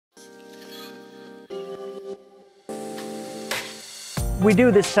We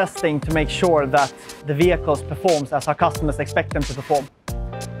do this testing to make sure that the vehicles performs as our customers expect them to perform.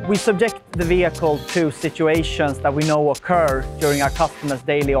 We subject the vehicle to situations that we know occur during our customers'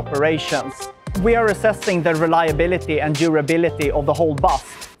 daily operations. We are assessing the reliability and durability of the whole bus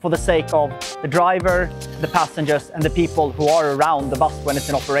for the sake of the driver, the passengers, and the people who are around the bus when it's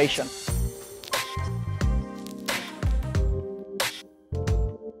in operation.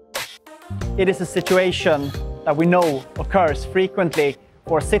 It is a situation that we know occurs frequently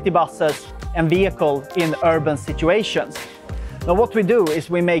for city buses and vehicles in urban situations. Now what we do is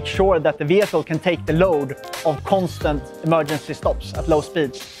we make sure that the vehicle can take the load of constant emergency stops at low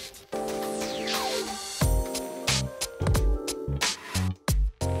speed.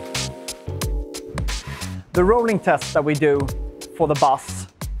 The rolling test that we do for the bus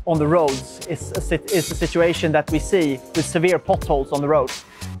on the roads is a situation that we see with severe potholes on the road.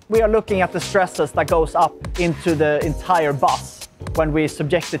 We are looking at the stresses that goes up into the entire bus when we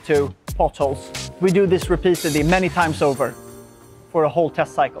subject it to potholes. We do this repeatedly many times over for a whole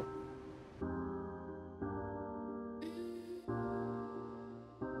test cycle.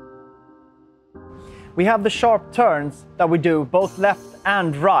 We have the sharp turns that we do both left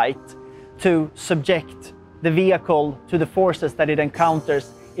and right to subject the vehicle to the forces that it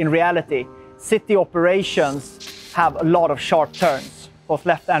encounters in reality. City operations have a lot of sharp turns, both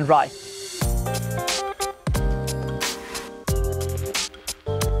left and right.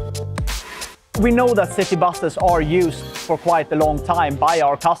 We know that city buses are used for quite a long time by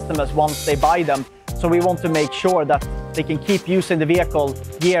our customers once they buy them, so we want to make sure that they can keep using the vehicle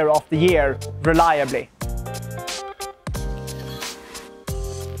year after year reliably.